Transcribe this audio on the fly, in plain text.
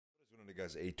Howdy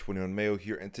guys, 821 Mayo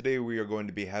here, and today we are going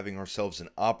to be having ourselves an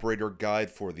operator guide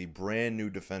for the brand new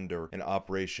defender in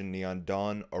Operation Neon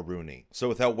Dawn, Aruni. So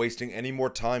without wasting any more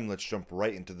time, let's jump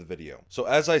right into the video. So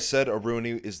as I said,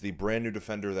 Aruni is the brand new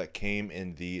defender that came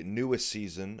in the newest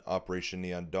season, Operation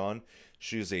Neon Dawn.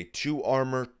 She is a 2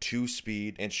 armor, 2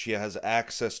 speed, and she has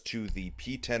access to the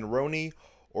P10 Roni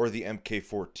or the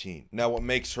MK14. Now what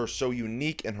makes her so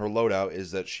unique in her loadout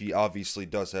is that she obviously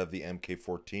does have the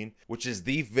MK14, which is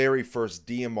the very first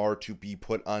DMR to be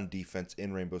put on defense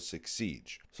in Rainbow Six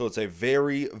Siege. So it's a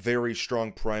very, very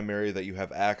strong primary that you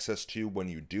have access to when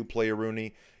you do play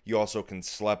Aruni. You also can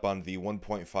slap on the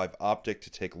 1.5 optic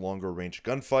to take longer range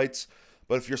gunfights.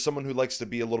 But if you're someone who likes to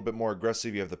be a little bit more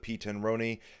aggressive, you have the P10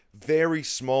 Roni. Very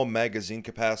small magazine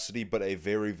capacity, but a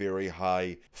very, very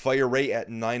high fire rate at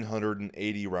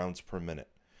 980 rounds per minute.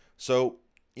 So,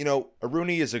 you know,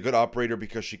 Aruni is a good operator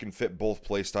because she can fit both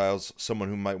playstyles. Someone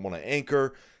who might want to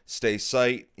anchor, stay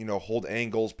sight, you know, hold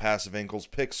angles, passive angles,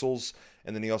 pixels.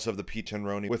 And then you also have the P10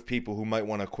 Roni with people who might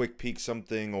want to quick peek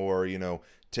something or, you know,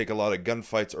 take a lot of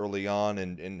gunfights early on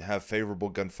and have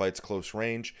favorable gunfights close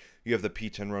range. You have the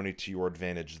P10 Roni to your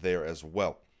advantage there as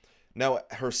well. Now,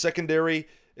 her secondary,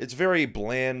 it's very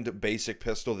bland, basic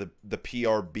pistol, the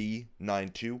PRB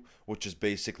 92, which is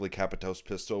basically Capitão's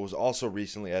pistol. It was also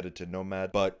recently added to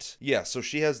Nomad. But yeah, so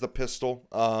she has the pistol,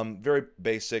 very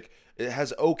basic. It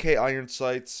has okay iron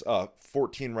sights,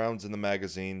 14 rounds in the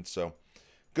magazine, so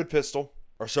good pistol.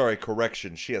 Or sorry,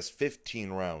 correction, she has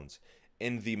 15 rounds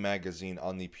in the magazine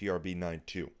on the PRB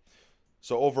 92.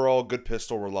 So overall, good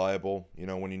pistol, reliable, you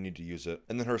know, when you need to use it.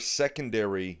 And then her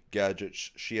secondary gadget,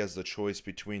 she has the choice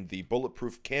between the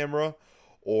bulletproof camera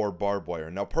or barbed wire.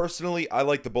 Now, personally, I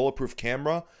like the bulletproof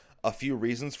camera. A few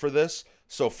reasons for this.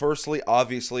 So firstly,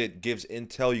 obviously, it gives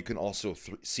intel. You can also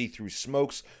see through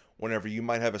smokes whenever you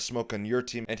might have a smoke on your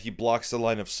team, and he blocks the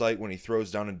line of sight when he throws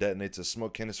down and detonates a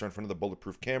smoke canister in front of the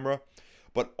bulletproof camera.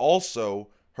 But also,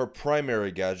 her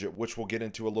primary gadget, which we'll get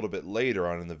into a little bit later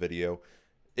on in the video,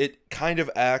 it kind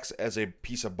of acts as a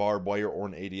piece of barbed wire or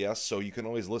an ADS, so you can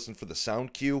always listen for the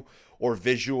sound cue or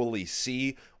visually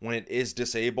see when it is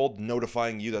disabled,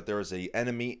 notifying you that there is an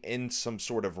enemy in some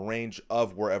sort of range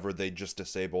of wherever they just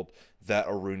disabled that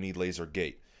Aruni laser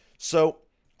gate. So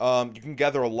you can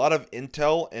gather a lot of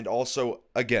intel, and also,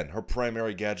 again, her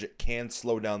primary gadget can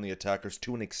slow down the attackers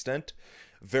to an extent,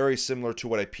 very similar to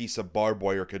what a piece of barbed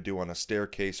wire could do on a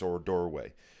staircase or a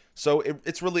doorway. So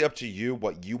it's really up to you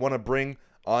what you want to bring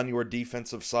on your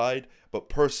defensive side, but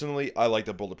personally, I like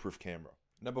the bulletproof camera.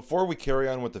 Now, before we carry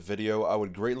on with the video, I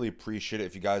would greatly appreciate it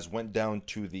if you guys went down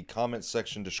to the comment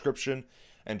section description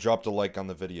and dropped a like on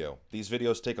the video. These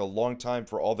videos take a long time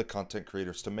for all the content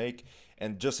creators to make,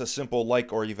 and just a simple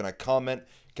like or even a comment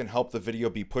can help the video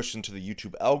be pushed into the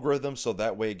YouTube algorithm, so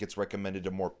that way it gets recommended to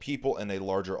more people and a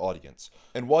larger audience.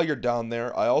 And while you're down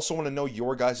there, I also want to know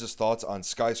your guys' thoughts on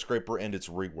Skyscraper and its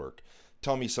rework.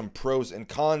 Tell me some pros and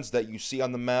cons that you see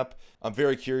on the map. I'm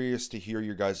very curious to hear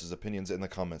your guys' opinions in the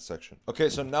comment section. Okay,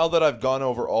 so now that I've gone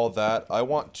over all that, I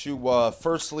want to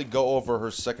firstly go over her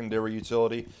secondary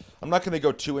utility. I'm not going to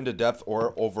go too into depth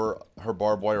or over her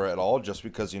barbed wire at all, just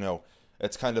because, you know,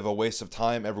 it's kind of a waste of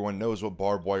time. Everyone knows what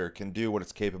barbed wire can do, what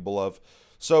it's capable of.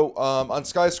 So on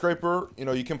Skyscraper, you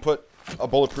know, you can put a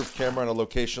bulletproof camera in a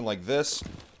location like this.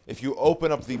 If you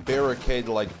open up the barricade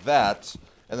like that,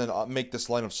 and then make this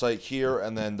line of sight here,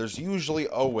 and then there's usually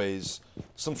always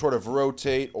some sort of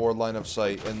rotate or line of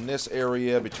sight in this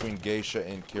area between Geisha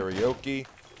and Karaoke.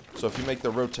 So if you make the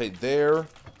rotate there,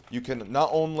 you can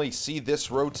not only see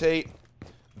this rotate,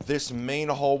 this main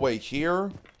hallway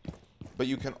here, but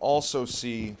you can also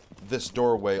see this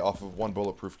doorway off of one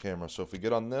bulletproof camera. So if we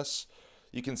get on this,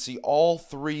 you can see all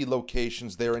 3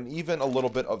 locations there, and even a little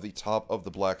bit of the top of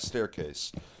the black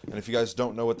staircase. And if you guys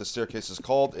don't know what the staircase is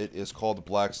called, it is called the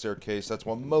black staircase. That's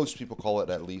what most people call it,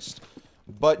 at least.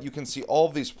 But you can see all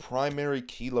of these primary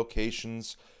key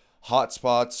locations,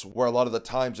 hotspots, where a lot of the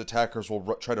times attackers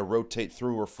will try to rotate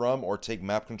through or from, or take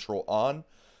map control on.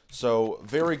 So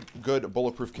very good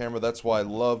bulletproof camera. That's why I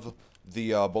love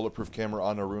the bulletproof camera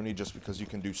on Aruni, just because you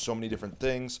can do so many different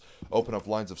things, open up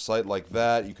lines of sight like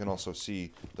that. You can also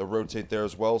see the rotate there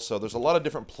as well. So there's a lot of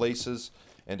different places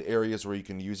and areas where you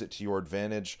can use it to your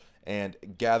advantage and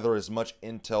gather as much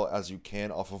intel as you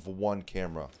can off of one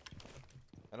camera.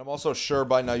 And I'm also sure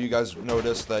by now you guys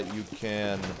noticed that you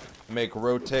can make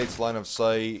rotates, line of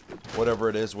sight, whatever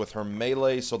it is, with her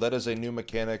melee. So that is a new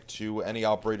mechanic to any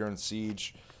operator in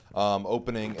Siege.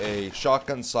 Opening a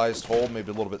shotgun-sized hole, maybe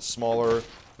a little bit smaller,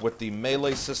 with the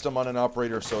melee system on an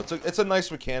operator. So it's a nice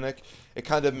mechanic. It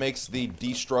kind of makes the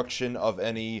destruction of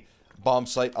any bomb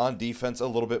site on defense a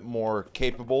little bit more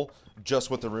capable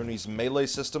just with Aruni's melee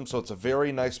system. So it's a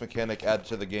very nice mechanic added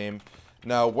to the game.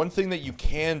 Now, one thing that you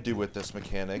can do with this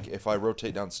mechanic, if I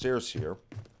rotate downstairs here,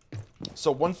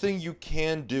 so one thing you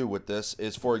can do with this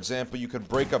is, for example, you could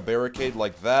break a barricade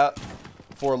like that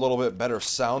for a little bit better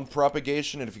sound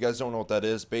propagation. And if you guys don't know what that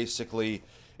is, basically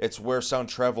it's where sound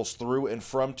travels through and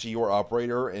from to your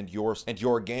operator and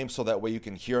your game, so that way you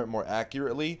can hear it more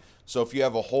accurately. So if you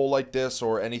have a hole like this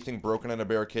or anything broken in a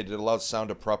barricade, it allows sound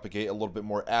to propagate a little bit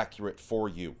more accurate for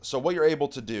you. So what you're able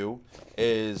to do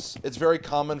is, it's very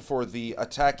common for the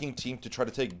attacking team to try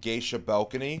to take Geisha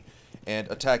Balcony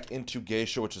and attack into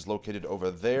Geisha, which is located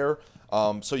over there.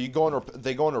 So you go and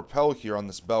they go and repel here on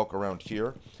this balk around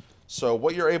here. So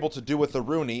what you're able to do with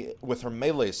Aruni, with her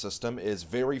melee system, is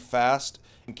very fast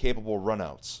and capable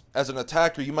runouts. As an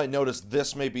attacker, you might notice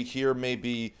this maybe here,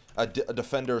 maybe a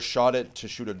defender shot it to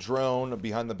shoot a drone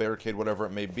behind the barricade, whatever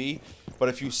it may be. But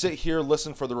if you sit here,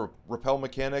 listen for the repel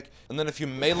mechanic, and then if you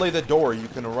melee the door, you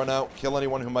can run out, kill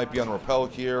anyone who might be on repel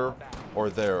here or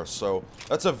there. So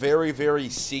that's a very, very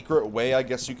secret way, I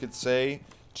guess you could say,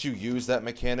 to use that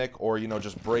mechanic, or, you know,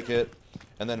 just break it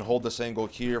and then hold this angle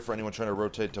here for anyone trying to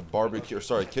rotate to barbecue,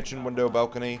 sorry, kitchen window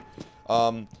balcony.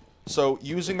 So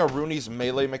using Aruni's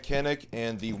melee mechanic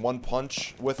and the one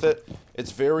punch with it,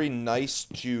 it's very nice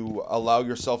to allow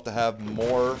yourself to have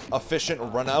more efficient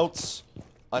runouts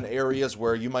on areas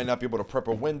where you might not be able to prep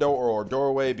a window or a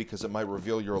doorway because it might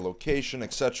reveal your location,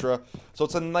 etc. So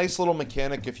it's a nice little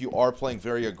mechanic if you are playing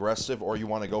very aggressive or you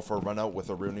want to go for a run out with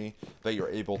Aruni that you're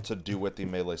able to do with the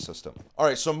melee system.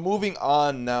 Alright, so moving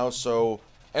on now. So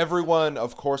everyone,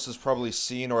 of course, has probably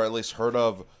seen or at least heard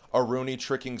of Aruni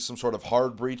tricking some sort of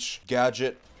hard breach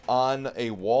gadget on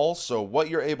a wall. So what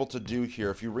you're able to do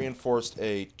here, if you reinforced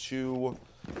a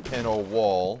 2-panel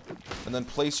wall and then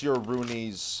place your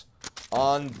Arunis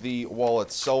on the wall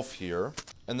itself here,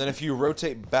 and then if you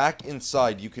rotate back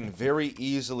inside, you can very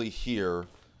easily hear,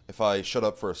 if I shut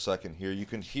up for a second here, you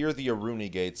can hear the Aruni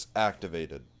gates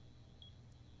activated.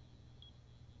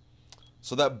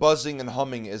 So that buzzing and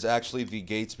humming is actually the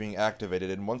gates being activated,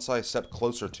 and once I step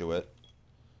closer to it,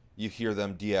 you hear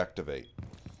them deactivate.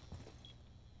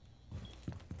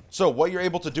 So what you're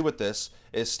able to do with this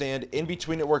is stand in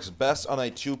between. It works best on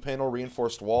a 2-panel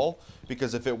reinforced wall,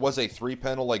 because if it was a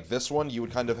 3-panel like this one, you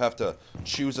would kind of have to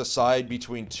choose a side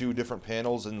between 2 different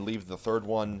panels and leave the third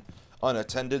one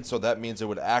unattended, so that means it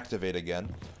would activate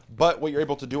again. But what you're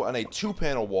able to do on a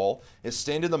 2-panel wall is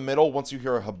stand in the middle once you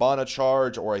hear a Hibana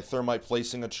charge or a Thermite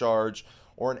placing a charge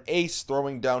or an Ace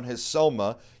throwing down his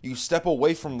Selma. You step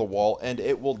away from the wall and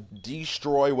it will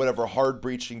destroy whatever hard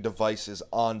breaching device is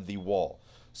on the wall.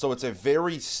 So it's a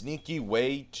very sneaky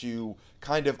way to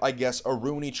kind of, I guess,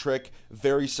 Aruni trick,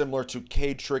 very similar to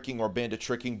Cade tricking or Bandit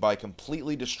tricking, by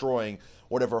completely destroying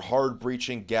whatever hard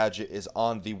breaching gadget is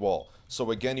on the wall.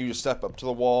 So again, you just step up to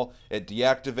the wall, it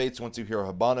deactivates once you hear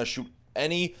a Hibana shoot.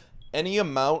 Any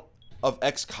amount of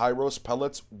X Kairos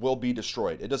pellets will be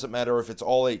destroyed. It doesn't matter if it's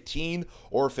all 18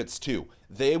 or if it's 2.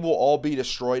 They will all be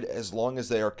destroyed as long as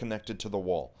they are connected to the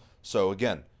wall. So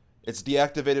again, it's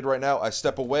deactivated right now. I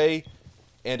step away,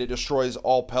 and it destroys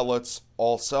all pellets,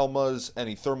 all Selmas,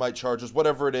 any Thermite charges,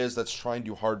 whatever it is that's trying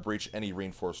to hard breach any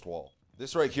reinforced wall.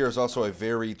 This right here is also a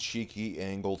very cheeky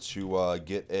angle to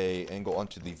get a angle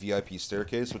onto the VIP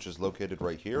staircase, which is located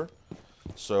right here.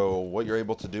 So what you're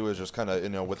able to do is just kind of, you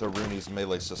know, with Aruni's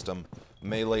melee system,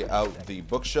 melee out the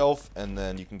bookshelf, and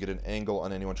then you can get an angle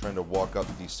on anyone trying to walk up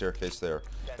the staircase there.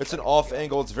 It's an off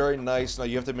angle, it's very nice. Now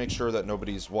you have to make sure that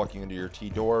nobody's walking into your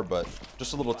T-door, but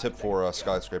just a little tip for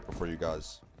Skyscraper for you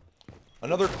guys.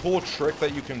 Another cool trick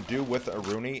that you can do with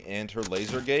Aruni and her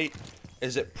laser gate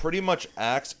is it pretty much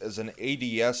acts as an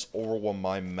ADS or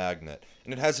mine magnet.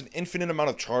 And it has an infinite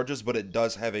amount of charges, but it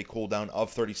does have a cooldown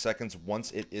of 30 seconds once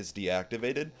it is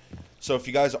deactivated. So if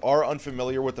you guys are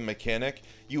unfamiliar with the mechanic,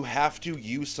 you have to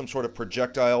use some sort of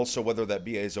projectile, so whether that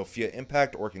be a Zofia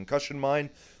impact or concussion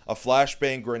mine, a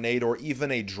flashbang grenade, or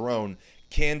even a drone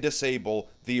can disable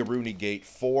the Aruni gate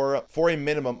for a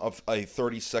minimum of a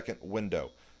 30-second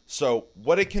window. So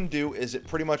what it can do is it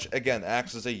pretty much, again,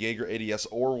 acts as a Jaeger ADS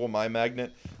or my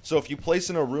magnet. So if you place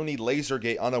an Aruni laser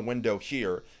gate on a window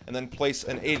here, and then place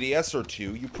an ADS or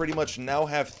 2, you pretty much now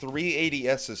have 3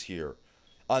 ADSs here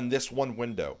on this one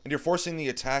window. And you're forcing the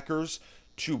attackers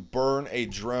to burn a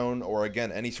drone or,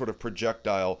 again, any sort of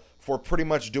projectile for pretty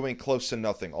much doing close to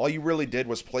nothing. All you really did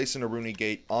was place an Aruni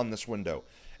gate on this window.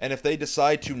 And if they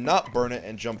decide to not burn it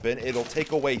and jump in, it'll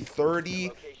take away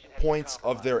 30 points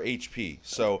of their HP.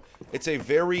 So it's a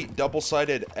very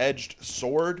double-sided edged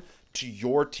sword to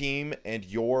your team and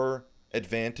your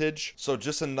advantage. So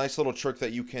just a nice little trick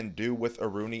that you can do with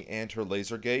Aruni and her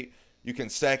laser gate. You can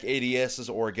stack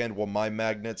ADSs or again my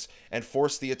magnets and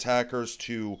force the attackers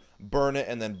to burn it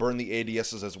and then burn the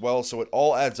ADSs as well. So it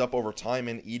all adds up over time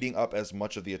and eating up as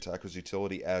much of the attacker's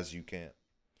utility as you can.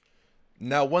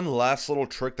 Now, one last little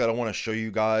trick that I want to show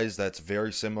you guys that's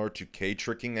very similar to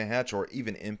K-tricking a hatch or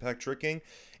even impact tricking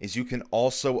is you can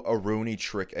also Aruni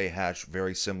trick a hatch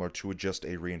very similar to just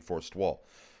a reinforced wall.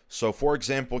 So for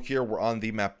example, here we're on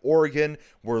the map Oregon.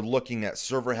 We're looking at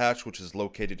server hatch, which is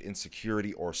located in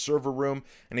security or server room.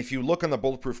 And if you look on the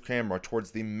bulletproof camera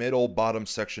towards the middle bottom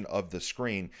section of the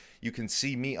screen, you can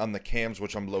see me on the cams,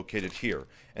 which I'm located here.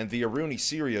 And the Aruni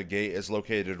Syria gate is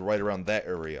located right around that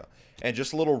area. And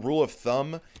just a little rule of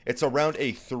thumb, it's around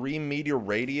a 3-meter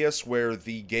radius where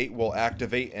the gate will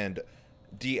activate and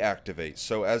deactivate.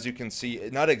 So as you can see,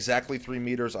 not exactly 3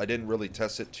 meters. I didn't really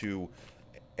test it to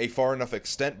a far enough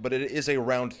extent, but it is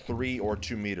around 3 or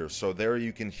 2 meters. So there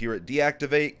you can hear it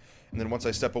deactivate, and then once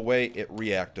I step away, it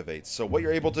reactivates. So what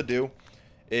you're able to do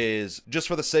is, just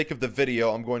for the sake of the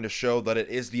video, I'm going to show that it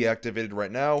is deactivated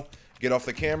right now. Get off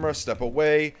the camera, step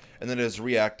away, and then it is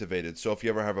reactivated. So if you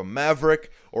ever have a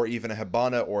Maverick or even a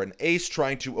Hibana or an Ace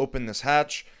trying to open this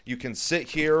hatch, you can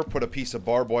sit here, put a piece of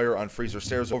barbed wire on freezer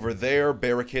stairs over there,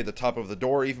 barricade the top of the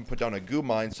door, even put down a goo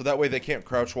mine, so that way they can't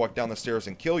crouch walk down the stairs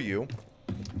and kill you.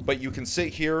 But you can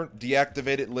sit here,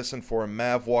 deactivate it, listen for a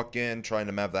Mav walk in, trying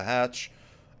to Mav the hatch,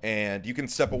 and you can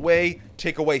step away,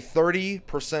 take away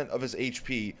 30% of his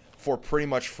HP for pretty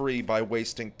much free by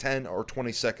wasting 10 or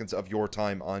 20 seconds of your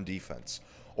time on defense.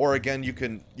 Or again, you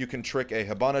can trick a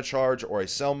Hibana charge or a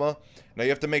Selma. Now you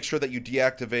have to make sure that you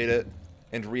deactivate it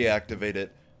and reactivate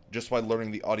it just by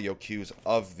learning the audio cues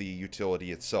of the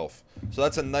utility itself. So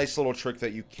that's a nice little trick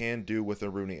that you can do with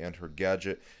Aruni and her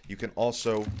gadget. You can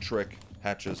also trick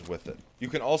hatches with it. You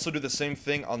can also do the same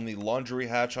thing on the laundry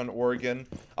hatch on Oregon.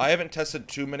 I haven't tested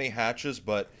too many hatches,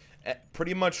 but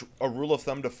pretty much a rule of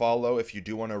thumb to follow if you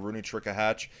do want to Aruni trick a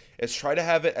hatch is try to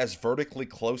have it as vertically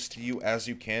close to you as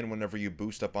you can whenever you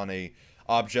boost up on a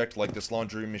object like this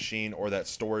laundry machine or that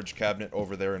storage cabinet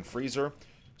over there in freezer.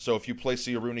 So if you place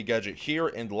the Aruni gadget here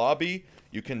in lobby,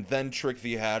 you can then trick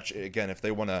the hatch, again, if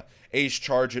they want to Ace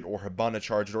charge it or Hibana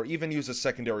charge it, or even use a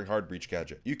secondary hard breach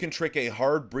gadget. You can trick a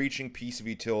hard breaching piece of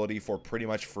utility for pretty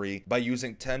much free by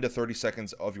using 10 to 30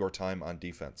 seconds of your time on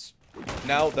defense.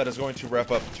 Now, that is going to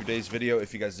wrap up today's video.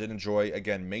 If you guys did enjoy,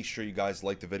 again, make sure you guys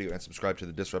like the video and subscribe to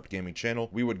the Disrupt Gaming channel.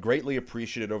 We would greatly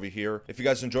appreciate it over here. If you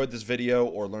guys enjoyed this video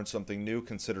or learned something new,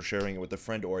 consider sharing it with a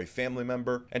friend or a family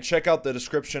member. And check out the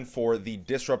description for the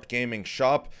Disrupt Gaming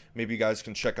shop. Maybe you guys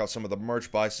can check out some of the merch,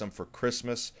 buy some for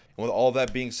Christmas. And with all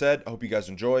that being said, I hope you guys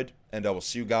enjoyed, and I will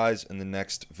see you guys in the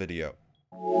next video.